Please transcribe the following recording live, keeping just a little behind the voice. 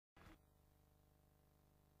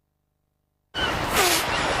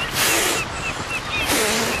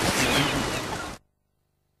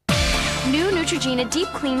Neutrogena Deep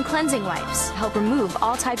Clean Cleansing Wipes help remove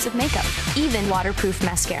all types of makeup, even waterproof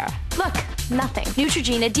mascara. Look, nothing.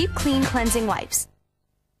 Neutrogena Deep Clean Cleansing Wipes.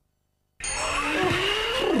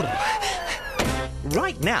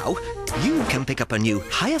 Right now, you can pick up a new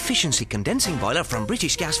high-efficiency condensing boiler from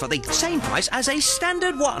British Gas for the same price as a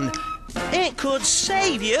standard one. It could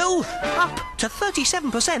save you up to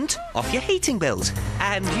 37% off your heating bills.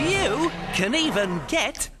 And you can even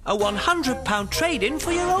get a £100 trade-in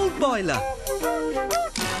for your old boiler.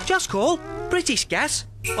 Just call British Gas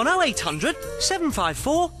on 0800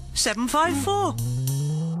 754 754.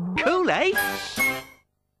 Cool, eh?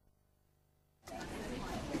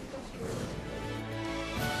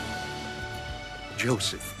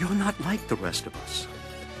 Joseph, you're not like the rest of us.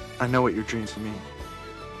 I know what your dreams mean.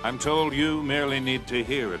 I'm told you merely need to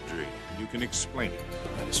hear a dream. You can explain it.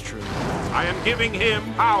 That is true. I am giving him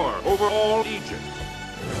power over all Egypt.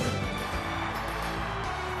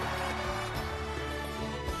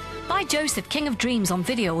 Buy Joseph, King of Dreams on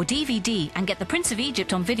video or DVD and get the Prince of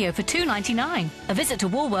Egypt on video for $2.99. A visit to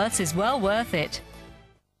Woolworths is well worth it.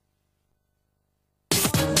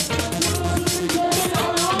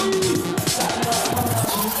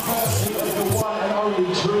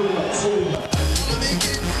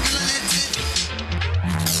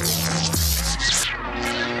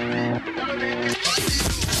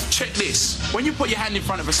 Check this. When you put your hand in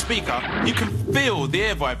front of a speaker, you can feel the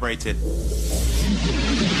air vibrating.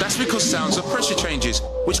 That's because sounds are pressure changes,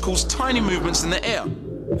 which cause tiny movements in the air,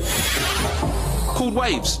 called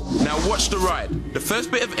waves. Now watch the ride. The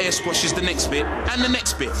first bit of air squashes the next bit, and the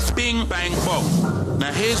next bit. Bing, bang, boom.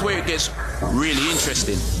 Now here's where it gets really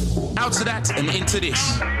interesting. Out to that and into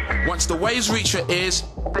this. Once the waves reach your ears,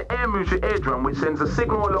 the air moves your eardrum, which sends a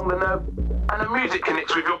signal along the nerve, and the music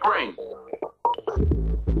connects with your brain.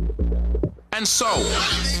 And so,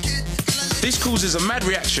 this causes a mad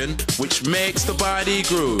reaction, which makes the body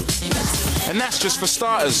groove. And that's just for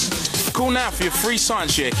starters. Call now for your free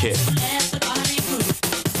science share kit.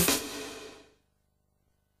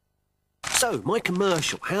 So, my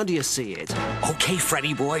commercial, how do you see it? Okay,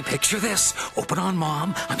 Freddy boy, picture this. Open on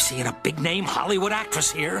Mom. I'm seeing a big-name Hollywood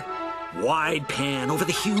actress here. Wide pan over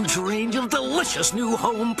the huge range of delicious new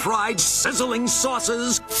Home Pride sizzling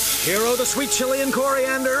sauces. Hero the sweet chili and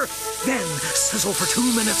coriander. Then sizzle for 2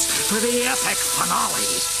 minutes for the epic finale.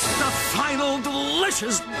 The final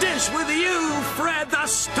delicious dish with you, Fred the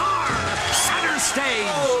star. Center stage.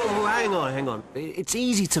 Oh, hang on. It's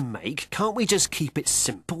easy to make. Can't we just keep it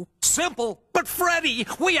simple? Simple? But Freddy,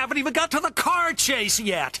 we haven't even got to the car chase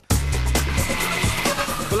yet.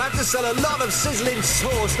 We'll have to sell a lot of sizzling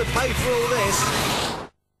sauce to pay for all this.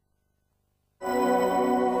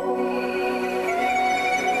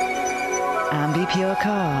 Ambi Pure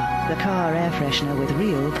Car, the car air freshener with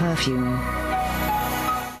real perfume.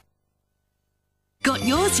 Got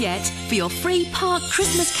yours yet? For your free Park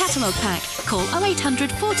Christmas catalogue pack, call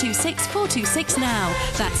 0800 426 426 now.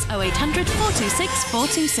 That's 0800 426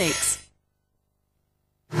 426.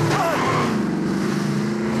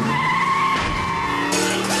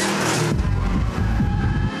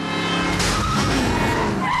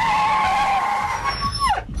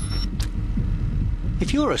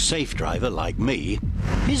 If you're a safe driver like me,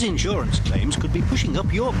 his insurance claims could be pushing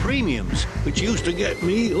up your premiums, which used to get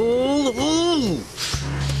me all.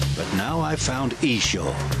 But now I've found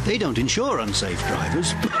eSure. They don't insure unsafe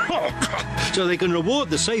drivers, so they can reward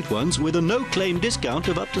the safe ones with a no-claim discount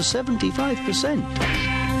of up to 75%.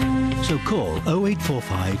 So call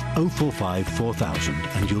 0845 045 4000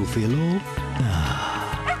 and you'll feel all.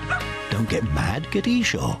 Don't get mad, get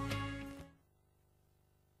eSure.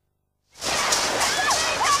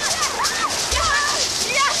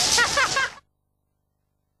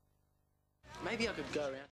 Maybe I could go around.